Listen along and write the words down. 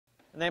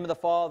In the name of the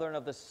Father, and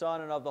of the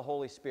Son, and of the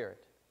Holy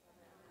Spirit.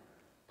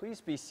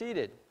 Please be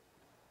seated.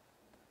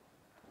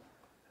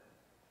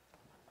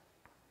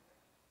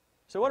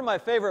 So one of my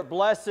favorite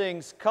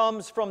blessings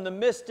comes from the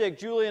mystic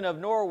Julian of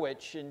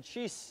Norwich, and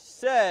she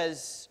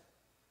says,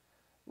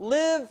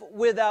 "Live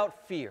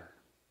without fear.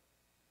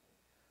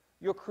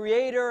 Your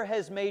Creator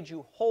has made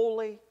you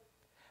holy,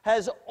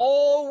 has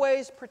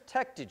always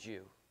protected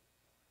you,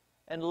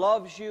 and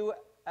loves you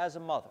as a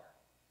mother."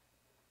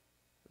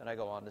 Then I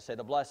go on to say,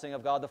 the blessing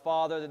of God the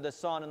Father, the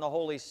Son, and the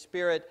Holy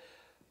Spirit.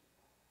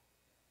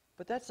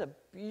 But that's a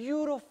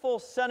beautiful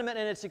sentiment,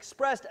 and it's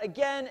expressed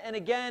again and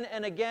again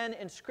and again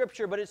in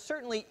Scripture, but it's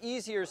certainly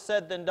easier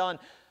said than done.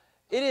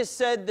 It is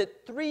said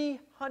that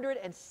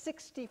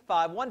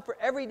 365, one for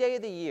every day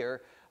of the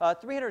year,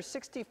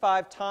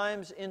 365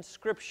 times in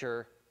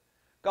Scripture,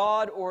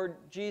 God or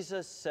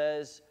Jesus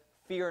says,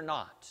 "Fear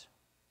not.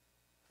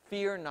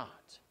 Fear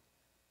not."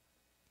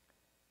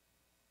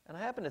 And I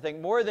happen to think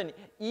more than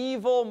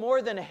evil,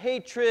 more than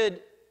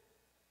hatred,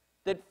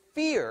 that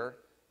fear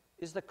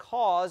is the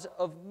cause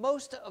of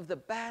most of the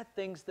bad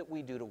things that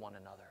we do to one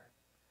another.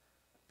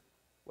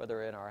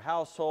 Whether in our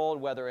household,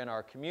 whether in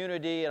our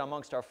community and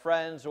amongst our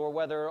friends, or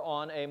whether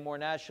on a more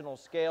national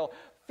scale,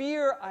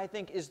 fear, I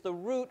think, is the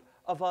root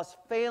of us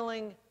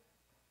failing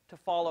to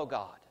follow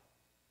God.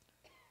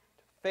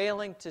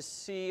 Failing to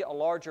see a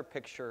larger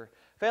picture,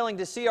 failing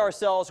to see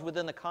ourselves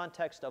within the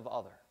context of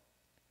other.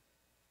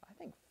 I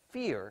think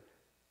fear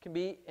can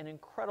be an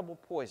incredible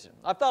poison.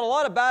 I've thought a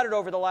lot about it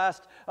over the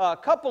last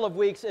couple of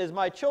weeks as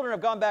my children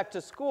have gone back to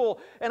school,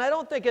 and I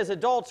don't think as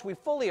adults we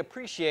fully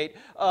appreciate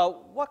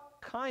what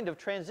kind of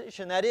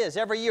transition that is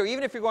every year,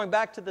 even if you're going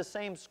back to the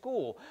same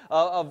school,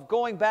 of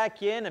going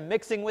back in and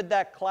mixing with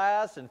that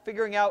class and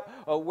figuring out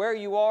where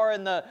you are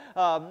in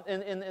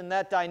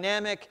that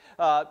dynamic,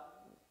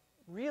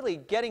 really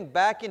getting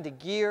back into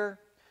gear.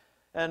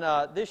 And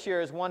this year,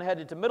 as one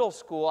headed to middle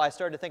school, I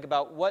started to think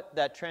about what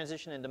that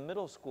transition into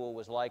middle school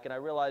was like, and I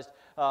realized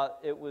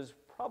it was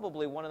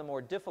probably one of the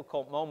more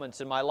difficult moments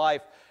in my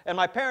life. And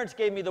my parents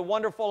gave me the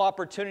wonderful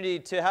opportunity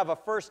to have a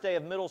first day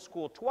of middle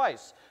school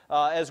twice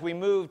as we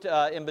moved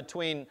in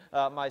between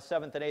my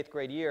 7th and 8th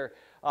grade year.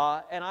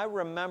 And I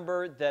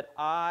remember that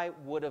I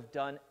would have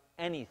done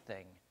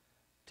anything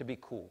to be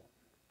cool.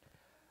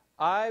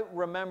 I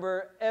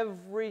remember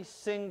every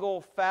single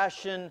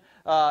fashion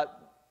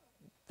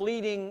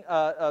fleeting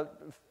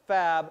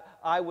fab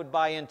I would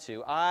buy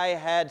into. I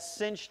had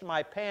cinched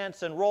my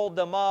pants and rolled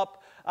them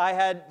up. I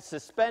had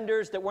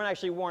suspenders that weren't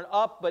actually worn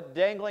up but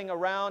dangling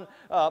around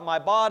my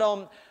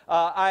bottom.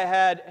 I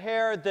had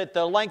hair that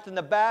the length in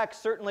the back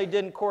certainly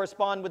didn't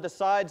correspond with the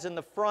sides and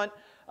the front.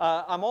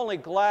 I'm only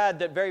glad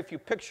that very few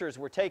pictures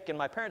were taken.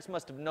 My parents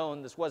must have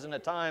known this wasn't a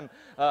time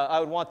I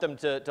would want them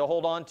to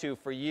hold on to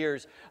for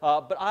years.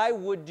 But I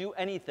would do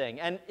anything.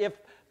 And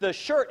if the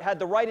shirt had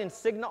the right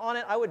insignia on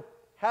it, I would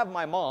have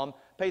my mom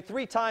pay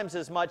 3 times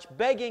as much,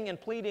 begging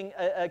and pleading,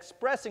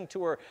 expressing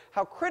to her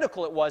how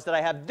critical it was that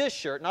I have this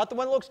shirt, not the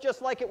one that looks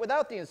just like it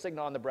without the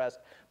insignia on the breast,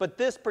 but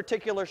this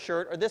particular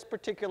shirt or this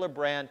particular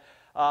brand.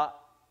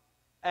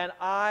 And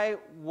I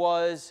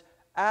was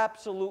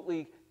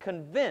absolutely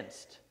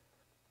convinced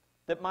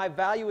that my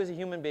value as a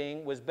human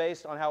being was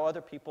based on how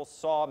other people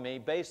saw me,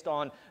 based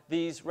on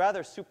these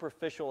rather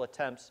superficial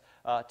attempts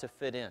to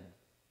fit in.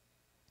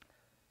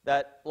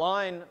 That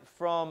line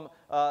from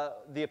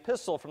the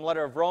epistle, from the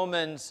letter of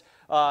Romans,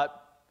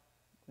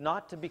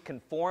 not to be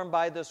conformed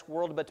by this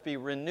world, but to be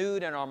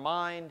renewed in our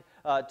mind,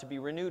 to be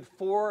renewed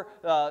for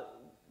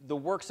the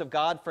works of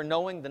God, for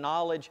knowing the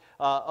knowledge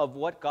of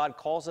what God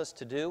calls us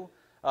to do,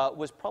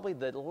 was probably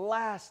the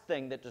last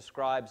thing that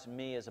describes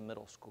me as a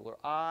middle schooler.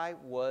 I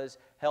was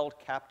held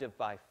captive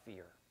by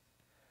fear.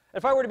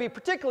 If I were to be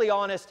particularly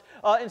honest,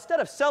 instead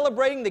of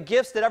celebrating the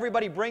gifts that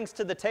everybody brings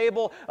to the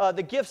table,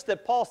 the gifts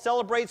that Paul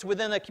celebrates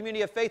within a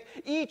community of faith,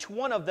 each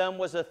one of them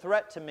was a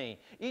threat to me.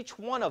 Each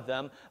one of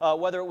them,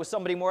 whether it was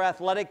somebody more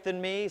athletic than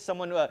me,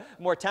 someone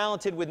more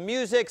talented with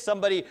music,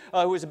 somebody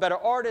who was a better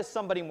artist,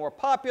 somebody more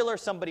popular,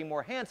 somebody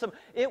more handsome,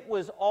 it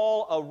was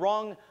all a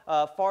rung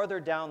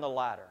farther down the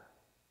ladder.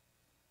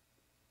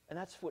 And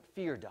that's what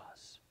fear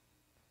does.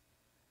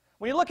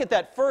 When you look at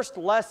that first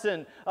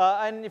lesson,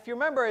 and if you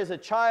remember as a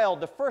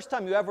child, the first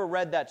time you ever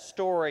read that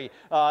story,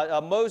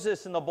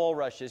 Moses and the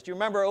bulrushes, do you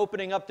remember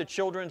opening up the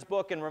children's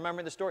book and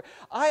remembering the story?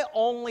 I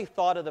only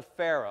thought of the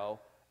Pharaoh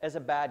as a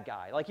bad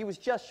guy. Like he was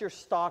just your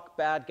stock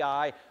bad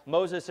guy.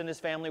 Moses and his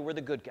family were the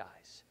good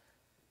guys.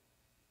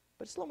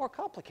 But it's a little more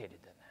complicated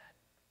than that.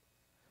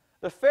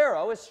 The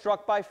Pharaoh is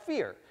struck by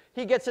fear.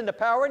 He gets into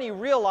power and he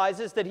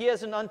realizes that he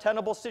has an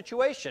untenable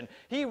situation.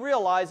 He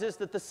realizes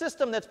that the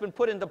system that's been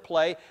put into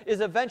play is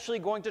eventually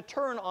going to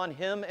turn on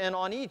him and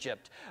on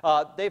Egypt.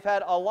 They've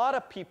had a lot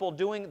of people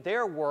doing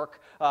their work,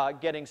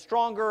 getting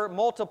stronger,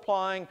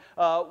 multiplying.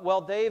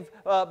 Well, they've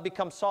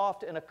become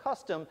soft and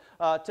accustomed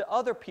to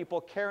other people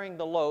carrying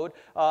the load.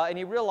 And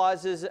he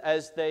realizes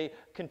as they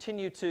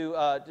continue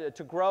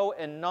to grow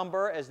in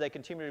number, as they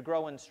continue to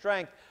grow in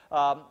strength,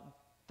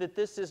 that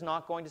this is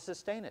not going to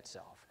sustain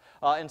itself.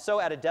 And so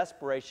out of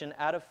desperation,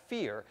 out of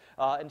fear,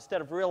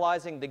 instead of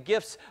realizing the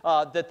gifts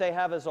that they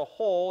have as a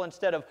whole,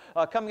 instead of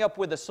coming up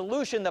with a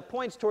solution that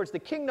points towards the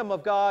kingdom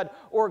of God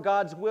or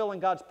God's will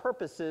and God's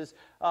purposes,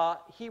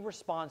 he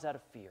responds out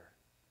of fear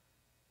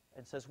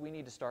and says, we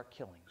need to start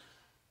killing.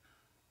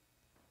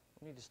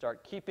 We need to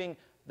start keeping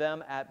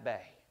them at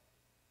bay.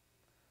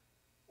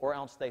 Or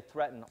else they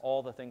threaten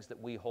all the things that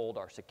we hold,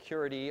 our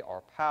security,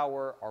 our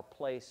power, our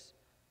place,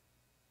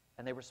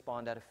 and they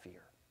respond out of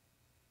fear.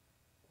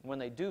 When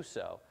they do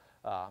so,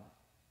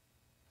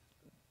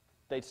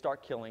 they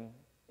start killing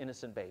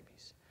innocent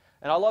babies.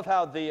 And I love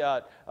how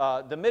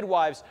the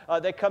midwives,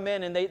 they come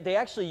in and they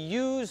actually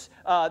use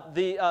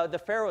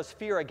the Pharaoh's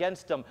fear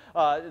against them.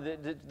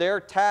 They're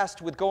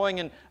tasked with going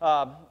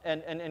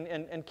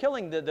and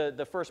killing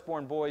the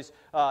firstborn boys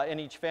in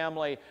each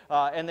family,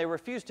 and they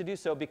refuse to do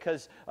so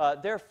because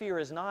their fear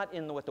is not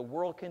in what the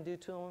world can do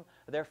to them.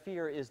 Their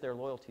fear is their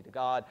loyalty to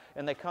God.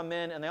 And they come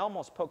in and they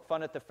almost poke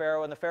fun at the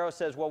Pharaoh, and the Pharaoh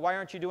says, well, why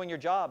aren't you doing your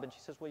job? And she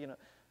says, well,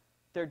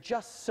 they're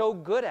just so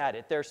good at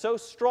it. They're so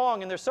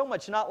strong, and they're so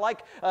much not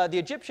like the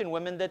Egyptian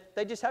women that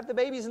they just have the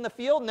babies in the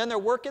field, and then they're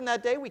working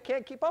that day. We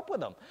can't keep up with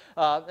them.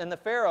 And the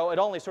Pharaoh, it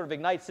only sort of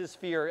ignites his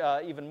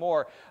fear even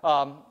more.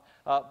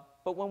 But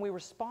when we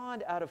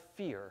respond out of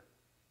fear,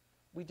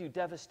 we do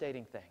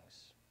devastating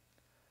things.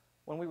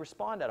 When we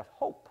respond out of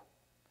hope,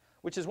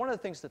 which is one of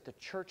the things that the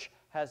church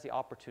has the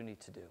opportunity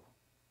to do,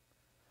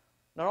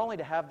 not only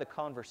to have the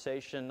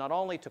conversation, not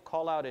only to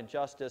call out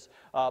injustice,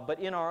 but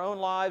in our own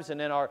lives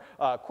and in our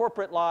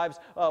corporate lives,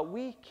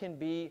 we can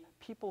be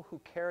people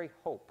who carry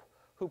hope,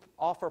 who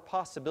offer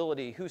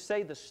possibility, who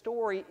say the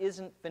story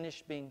isn't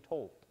finished being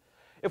told.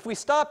 If we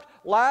stopped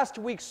last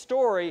week's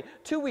story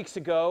 2 weeks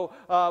ago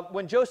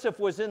when Joseph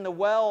was in the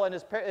well and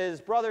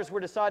his brothers were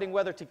deciding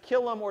whether to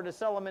kill him or to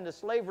sell him into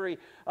slavery,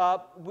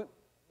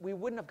 we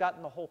wouldn't have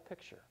gotten the whole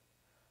picture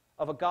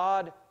of a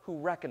God who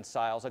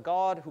reconciles, a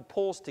God who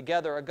pulls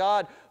together, a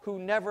God who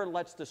never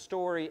lets the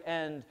story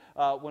end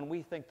when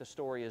we think the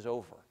story is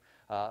over,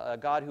 a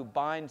God who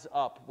binds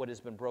up what has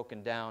been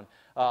broken down.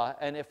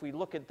 And if we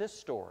look at this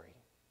story,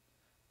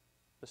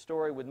 the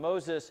story with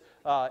Moses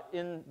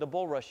in the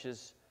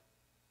bulrushes,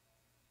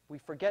 we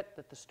forget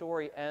that the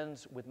story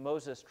ends with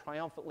Moses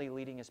triumphantly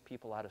leading his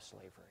people out of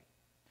slavery.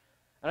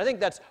 And I think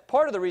that's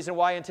part of the reason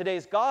why in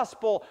today's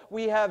gospel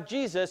we have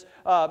Jesus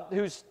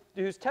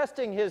who's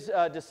testing his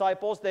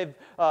disciples. They've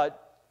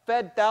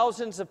fed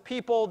thousands of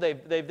people.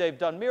 They've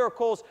done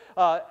miracles,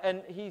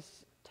 and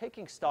he's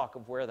taking stock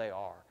of where they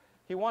are.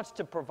 He wants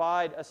to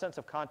provide a sense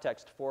of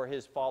context for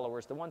his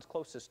followers, the ones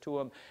closest to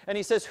him. And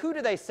he says, who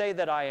do they say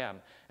that I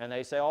am? And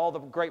they say, all the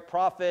great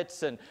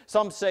prophets, and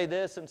some say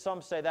this and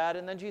some say that.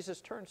 And then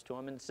Jesus turns to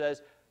him and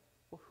says,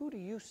 well, who do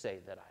you say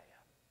that I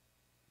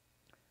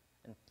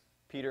am? And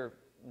Peter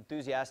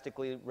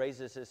enthusiastically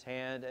raises his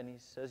hand and he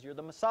says, you're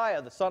the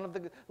Messiah, the Son of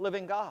the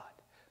living God.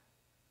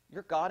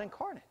 You're God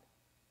incarnate.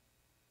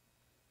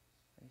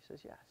 And he says,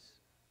 yes.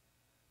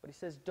 But he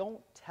says,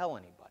 don't tell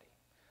anybody.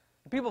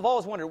 And people have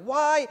always wondered,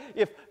 why,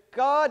 if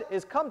God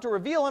has come to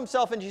reveal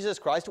himself in Jesus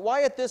Christ,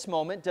 why at this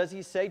moment does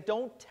he say,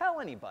 don't tell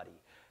anybody?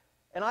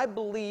 And I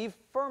believe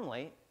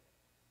firmly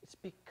it's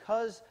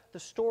because the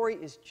story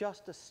is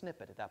just a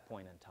snippet at that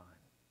point in time.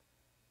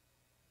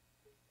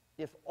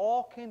 If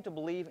all came to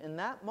believe in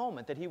that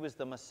moment that he was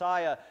the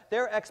Messiah,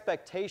 their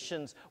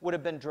expectations would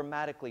have been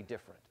dramatically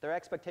different. Their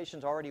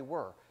expectations already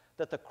were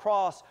that the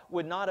cross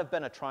would not have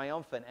been a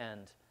triumphant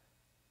end,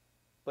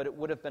 but it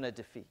would have been a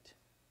defeat.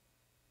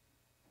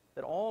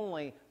 That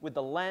only with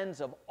the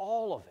lens of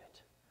all of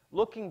it,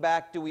 looking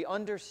back, do we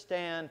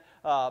understand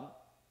that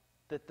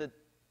the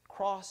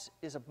cross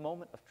is a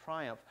moment of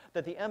triumph,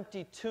 that the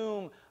empty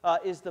tomb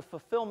is the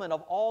fulfillment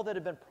of all that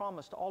had been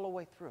promised all the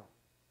way through.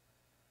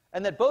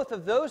 And that both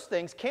of those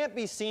things can't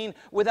be seen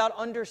without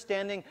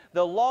understanding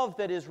the love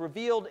that is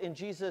revealed in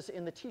Jesus,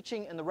 in the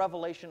teaching and the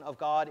revelation of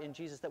God in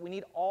Jesus, that we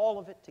need all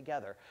of it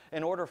together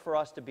in order for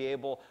us to be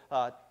able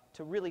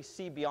to really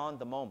see beyond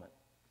the moment.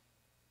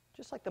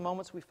 Just like the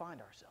moments we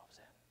find ourselves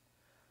in.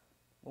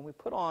 When we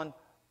put on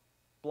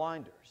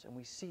blinders and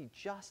we see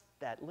just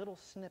that little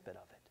snippet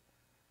of it,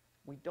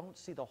 we don't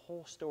see the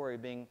whole story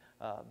being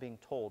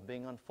told,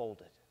 being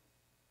unfolded.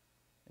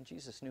 And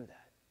Jesus knew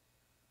that.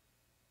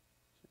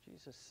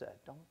 Jesus said,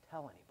 don't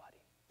tell anybody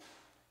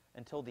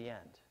until the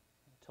end,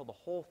 until the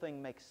whole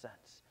thing makes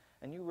sense.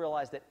 And you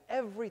realize that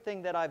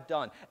everything that I've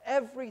done,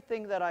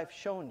 everything that I've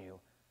shown you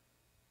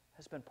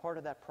has been part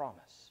of that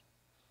promise,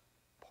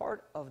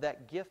 part of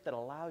that gift that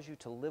allows you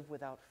to live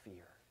without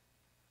fear,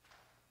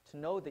 to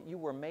know that you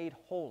were made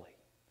holy.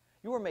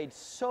 You were made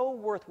so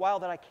worthwhile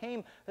that I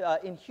came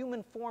in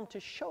human form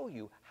to show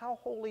you how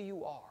holy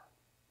you are,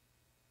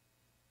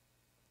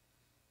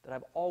 that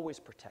I've always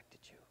protected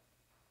you.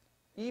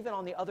 Even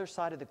on the other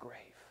side of the grave,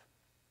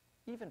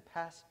 even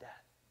past death.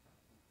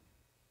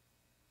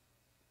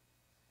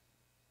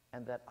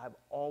 And that I've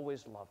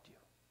always loved you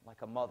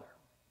like a mother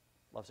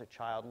loves a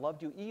child,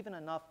 loved you even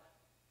enough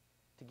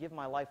to give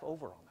my life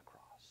over on the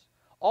cross.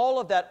 All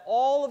of that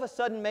all of a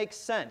sudden makes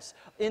sense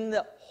in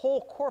the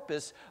whole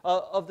corpus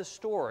of the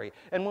story.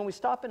 And when we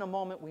stop in a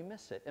moment, we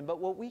miss it. But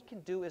what we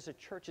can do as a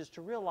church is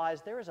to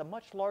realize there is a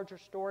much larger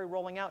story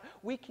rolling out.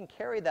 We can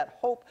carry that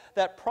hope,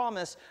 that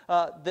promise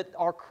that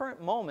our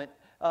current moment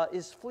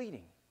is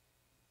fleeting,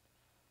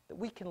 that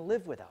we can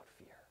live without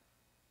fear.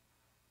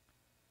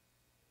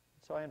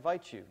 So I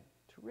invite you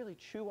to really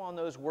chew on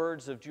those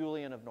words of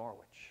Julian of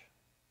Norwich.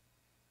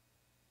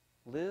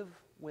 Live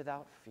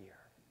without fear.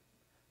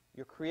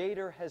 Your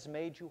Creator has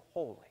made you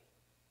holy,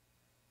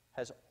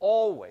 has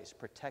always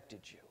protected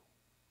you,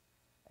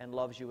 and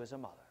loves you as a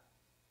mother.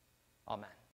 Amen.